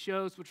prizes and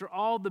shows, which are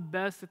all the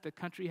best that the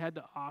country had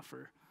to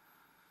offer.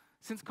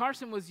 Since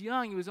Carson was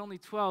young, he was only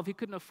 12, he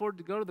couldn't afford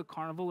to go to the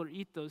carnival or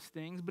eat those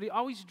things, but he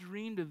always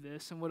dreamed of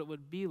this and what it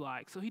would be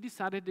like. So he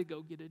decided to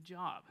go get a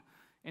job.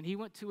 And he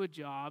went to a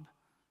job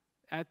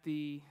at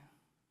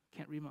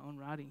can't read my own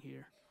writing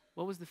here.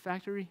 What was the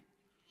factory?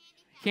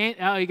 He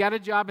got a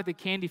job at the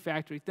candy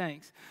factory,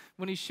 thanks.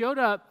 When he showed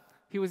up,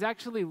 he was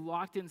actually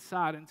locked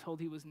inside and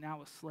told he was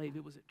now a slave.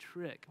 It was a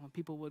trick. When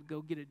people would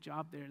go get a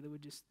job there, they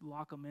would just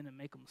lock them in and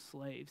make them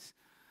slaves.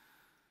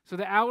 So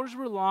the hours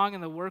were long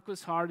and the work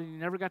was hard and he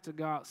never got to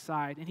go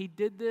outside. And he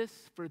did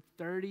this for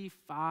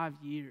 35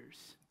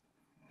 years.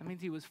 That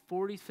means he was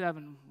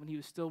 47 when he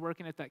was still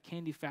working at that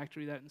candy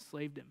factory that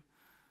enslaved him.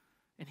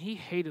 And he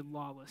hated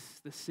Lawless,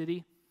 the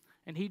city,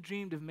 and he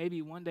dreamed of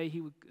maybe one day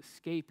he would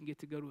escape and get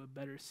to go to a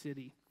better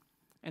city.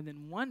 And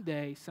then one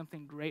day,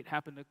 something great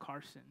happened to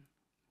Carson.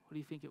 What do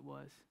you think it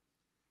was?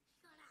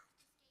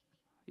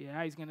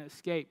 Yeah, he's going to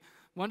escape.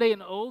 One day,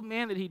 an old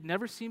man that he'd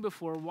never seen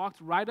before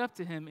walked right up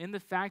to him in the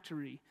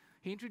factory.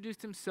 He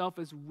introduced himself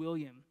as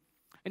William.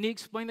 And he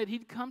explained that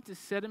he'd come to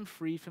set him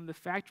free from the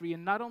factory.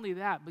 And not only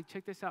that, but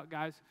check this out,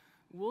 guys.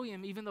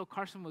 William, even though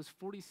Carson was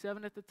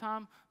 47 at the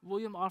time,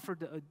 William offered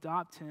to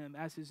adopt him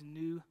as his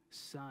new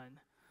son.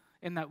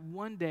 And that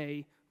one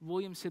day,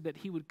 William said that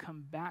he would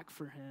come back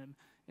for him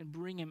and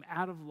bring him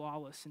out of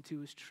Lawless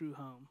into his true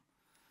home.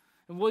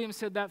 And William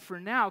said that for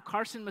now,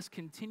 Carson must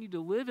continue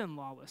to live in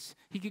Lawless.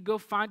 He could go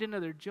find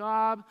another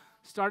job,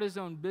 start his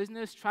own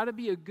business, try to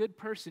be a good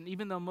person,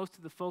 even though most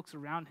of the folks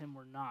around him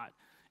were not.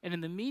 And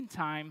in the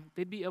meantime,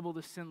 they'd be able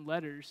to send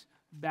letters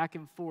back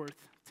and forth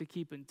to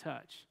keep in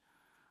touch.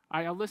 All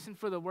right, I'll listen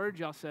for the words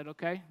y'all said,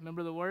 okay?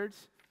 Remember the words?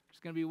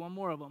 There's going to be one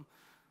more of them.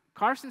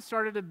 Carson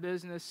started a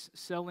business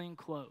selling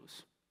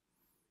clothes.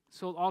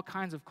 sold all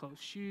kinds of clothes,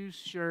 shoes,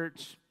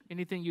 shirts,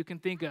 anything you can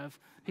think of.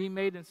 He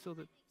made and sold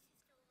it.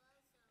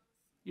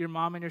 Your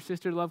mom and your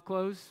sister love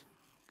clothes?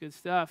 Good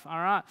stuff. All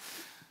right.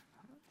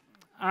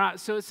 All right,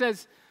 so it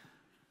says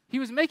he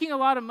was making a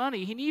lot of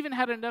money. He even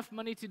had enough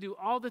money to do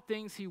all the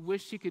things he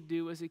wished he could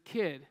do as a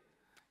kid.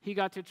 He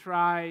got to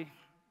try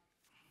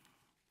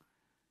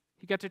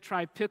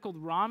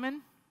pickled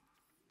ramen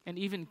and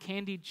even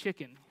candied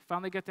chicken.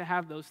 Finally got to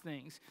have those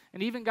things.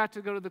 And even got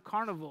to go to the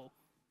carnival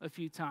a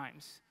few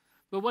times.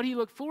 But what he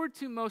looked forward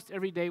to most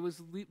every day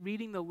was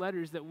reading the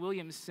letters that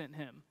William sent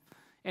him.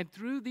 And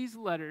through these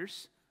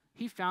letters,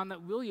 he found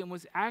that William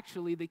was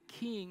actually the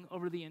king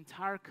over the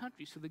entire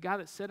country. So the guy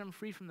that set him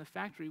free from the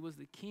factory was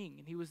the king,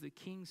 and he was the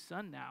king's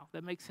son now.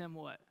 That makes him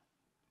what?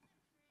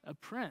 A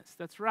prince.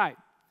 That's right.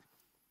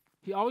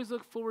 He always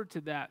looked forward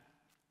to that.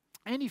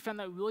 And he found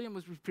that William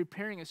was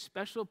preparing a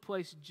special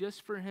place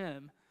just for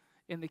him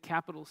in the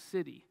capital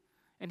city.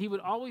 And he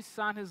would always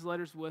sign his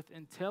letters with,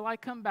 "Until I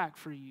come back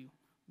for you,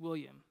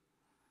 William."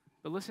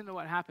 But listen to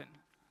what happened.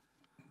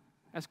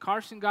 As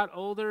Carson got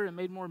older and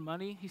made more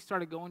money, he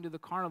started going to the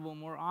carnival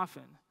more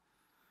often.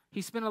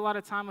 He spent a lot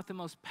of time with the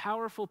most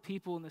powerful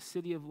people in the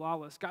city of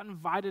Lawless, got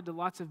invited to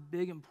lots of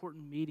big,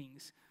 important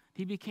meetings.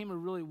 He became a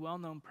really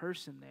well-known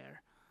person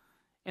there.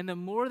 And the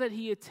more that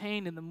he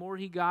attained and the more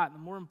he got and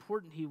the more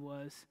important he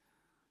was,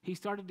 he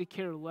started to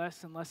care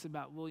less and less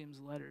about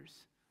William's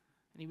letters.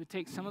 And he would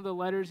take some of the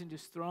letters and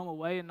just throw them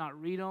away and not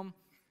read them.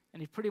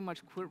 And he pretty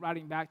much quit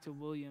writing back to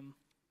William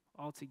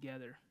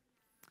altogether.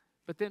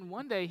 But then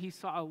one day he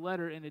saw a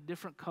letter in a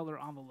different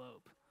color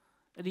envelope.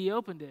 And he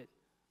opened it,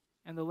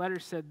 and the letter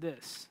said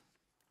this: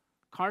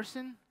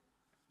 "Carson,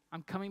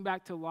 I'm coming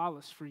back to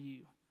Lawless for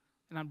you,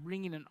 and I'm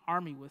bringing an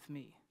army with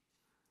me.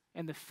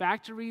 And the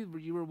factory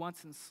where you were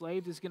once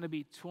enslaved is going to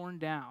be torn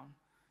down,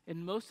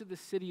 and most of the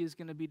city is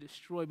going to be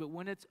destroyed. But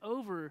when it's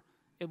over,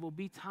 it will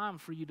be time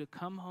for you to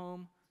come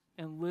home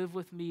and live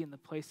with me in the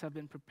place I've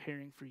been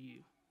preparing for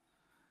you."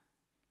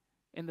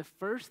 And the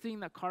first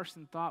thing that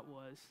Carson thought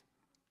was,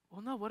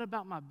 well, no, what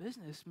about my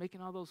business,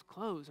 making all those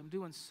clothes? I'm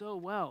doing so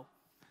well.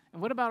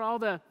 And what about all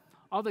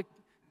the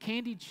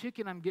candied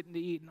chicken I'm getting to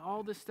eat and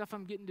all this stuff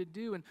I'm getting to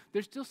do? And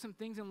there's still some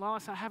things in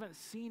Lawless I haven't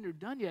seen or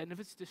done yet. And if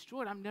it's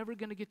destroyed, I'm never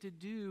going to get to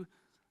do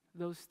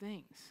those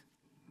things.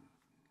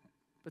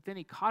 But then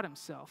he caught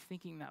himself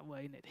thinking that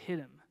way, and it hit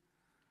him.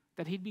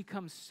 That he'd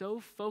become so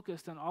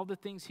focused on all the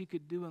things he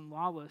could do in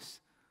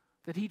Lawless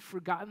that he'd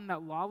forgotten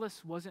that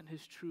Lawless wasn't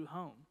his true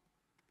home.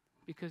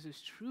 Because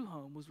his true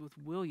home was with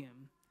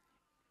William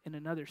in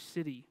another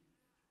city.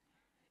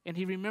 And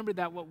he remembered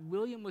that what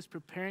William was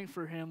preparing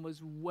for him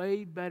was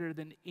way better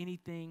than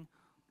anything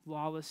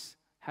Lawless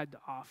had to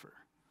offer.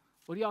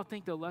 What do y'all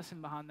think the lesson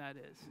behind that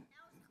is?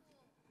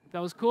 That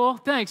was cool?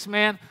 Thanks,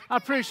 man. I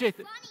appreciate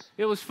it.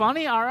 It was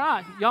funny? All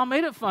right. Y'all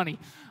made it funny.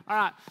 All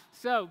right.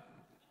 So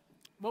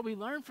what we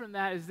learned from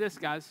that is this,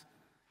 guys.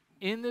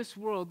 In this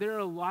world, there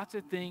are lots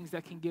of things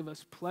that can give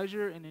us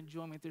pleasure and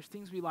enjoyment. There's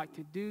things we like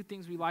to do,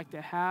 things we like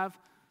to have.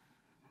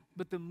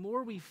 But the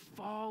more we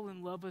fall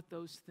in love with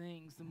those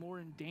things, the more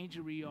in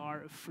danger we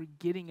are of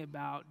forgetting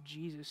about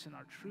Jesus and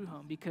our true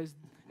home. Because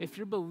if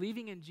you're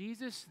believing in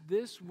Jesus,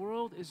 this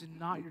world is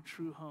not your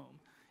true home.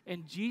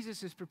 And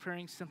Jesus is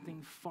preparing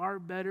something far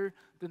better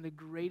than the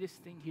greatest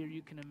thing here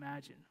you can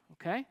imagine.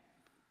 Okay?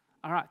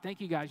 All right, thank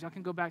you guys. Y'all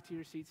can go back to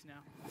your seats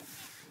now.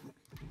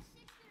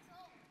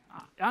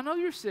 I know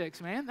you're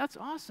 6, man. That's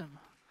awesome.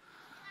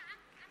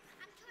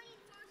 I'm turning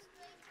first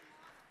grade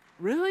tomorrow.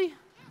 Really? Yeah.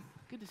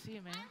 Good to see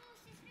you, man. My little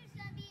sister's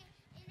gonna be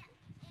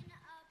in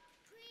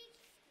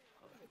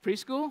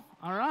preschool. Preschool?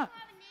 All right. I have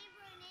a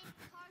neighbor named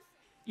Carson.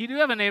 You do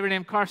have a neighbor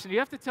named Carson. You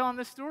have to tell him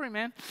this story,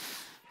 man.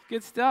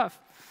 Good stuff.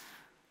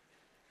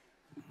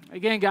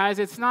 Again, guys,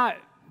 it's not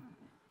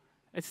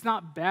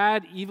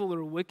bad, evil,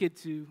 or wicked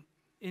to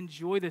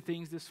enjoy the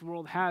things this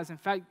world has. In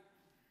fact,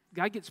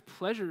 God gets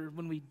pleasure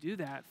when we do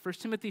that. 1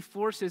 Timothy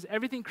 4 says,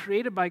 "Everything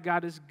created by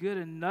God is good,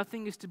 and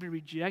nothing is to be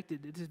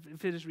rejected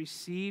if it is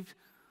received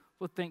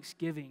with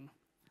thanksgiving."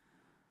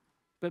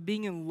 But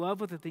being in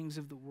love with the things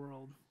of the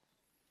world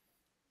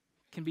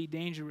can be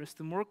dangerous.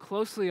 The more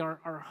closely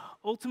our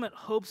ultimate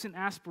hopes and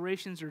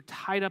aspirations are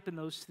tied up in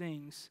those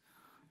things,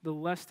 the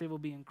less they will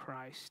be in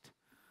Christ.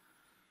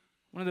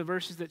 One of the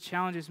verses that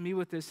challenges me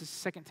with this is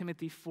 2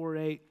 Timothy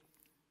 4:8.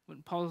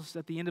 When Paul's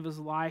at the end of his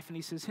life, and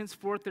he says,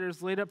 "Henceforth there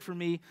is laid up for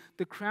me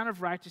the crown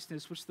of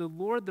righteousness, which the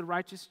Lord, the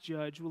righteous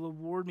judge, will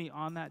award me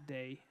on that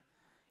day,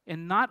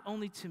 and not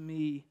only to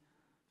me,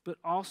 but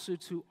also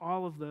to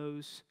all of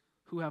those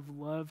who have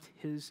loved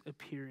his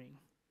appearing."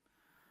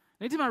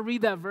 Anytime I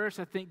read that verse,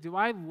 I think, do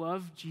I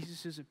love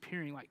Jesus'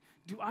 appearing? Like,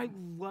 do I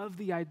love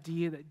the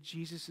idea that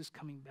Jesus is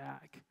coming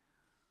back?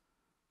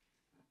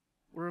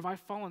 Or have I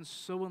fallen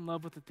so in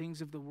love with the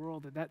things of the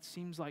world that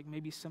seems like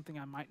maybe something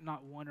I might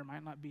not want or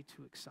might not be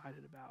too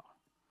excited about?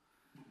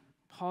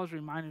 Paul is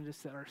reminding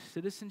us that our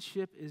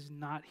citizenship is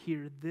not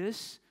here.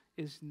 This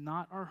is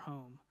not our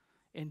home.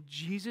 And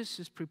Jesus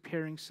is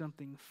preparing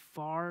something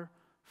far,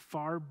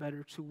 far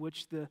better, to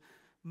which the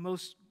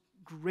most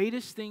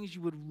greatest things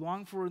you would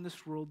long for in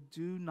this world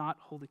do not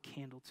hold a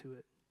candle to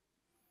it.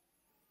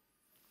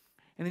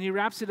 And then he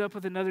wraps it up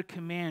with another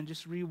command,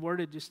 just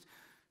reworded, just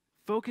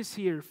focus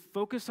here.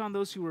 Focus on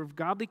those who are of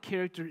godly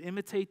character,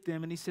 imitate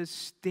them. And he says,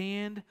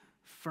 stand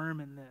firm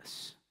in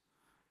this.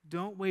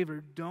 Don't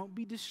waver. Don't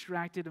be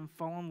distracted and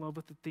fall in love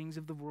with the things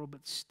of the world,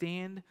 but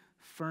stand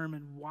firm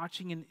in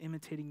watching and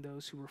imitating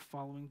those who are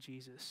following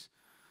Jesus.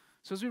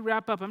 So as we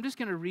wrap up, I'm just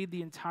going to read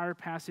the entire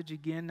passage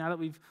again now that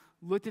we've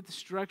looked at the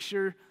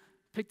structure,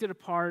 picked it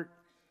apart,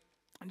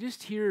 and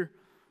just hear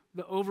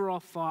the overall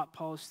thought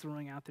Paul is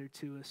throwing out there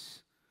to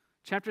us.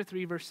 Chapter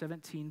 3, verse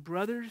 17,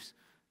 brothers,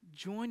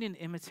 join in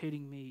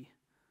imitating me,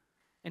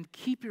 and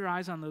keep your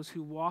eyes on those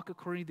who walk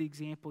according to the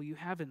example you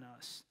have in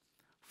us.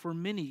 For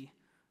many,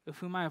 of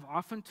whom I have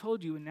often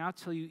told you and now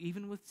tell you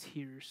even with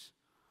tears,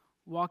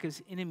 walk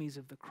as enemies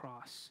of the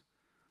cross.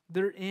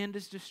 Their end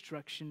is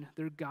destruction,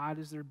 their God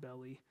is their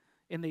belly,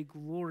 and they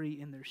glory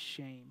in their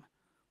shame,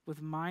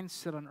 with minds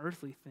set on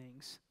earthly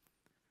things.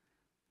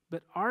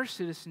 But our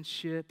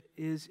citizenship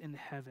is in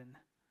heaven,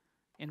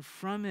 and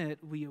from it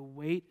we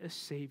await a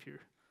Savior,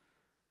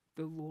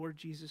 the Lord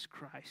Jesus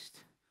Christ,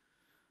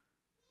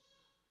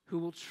 who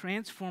will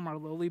transform our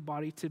lowly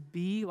body to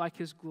be like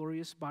his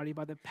glorious body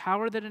by the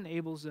power that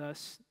enables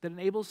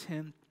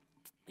him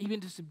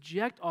even to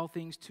subject all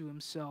things to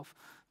himself.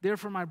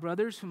 Therefore, my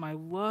brothers, whom I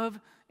love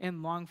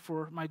and long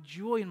for, my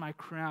joy and my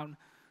crown,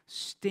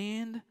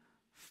 stand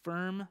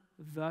firm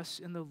thus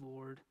in the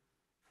Lord,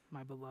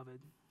 my beloved.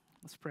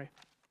 Let's pray.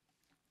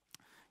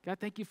 God,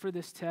 thank you for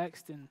this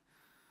text and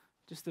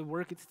just the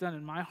work it's done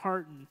in my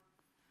heart and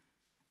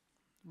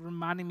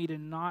reminding me to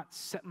not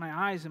set my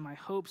eyes and my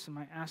hopes and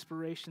my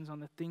aspirations on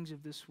the things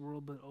of this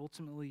world, but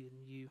ultimately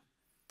in you.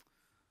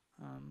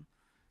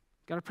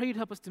 God, I pray you'd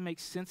help us to make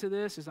sense of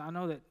this, as I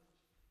know that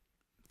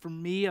for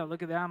me, I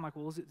look at that, I'm like,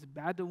 well, is it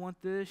bad to want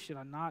this? Should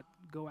I not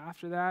go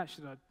after that?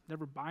 Should I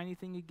never buy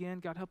anything again?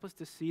 God, help us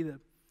to see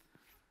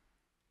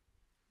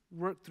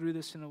work through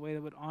this in a way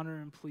that would honor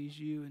and please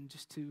you, and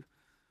just to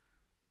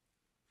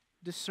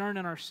discern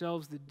in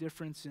ourselves the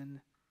difference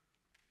in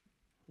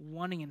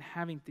wanting and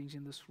having things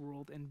in this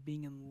world and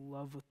being in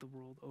love with the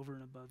world over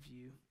and above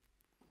you.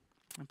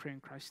 I pray in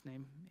Christ's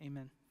name,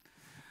 amen.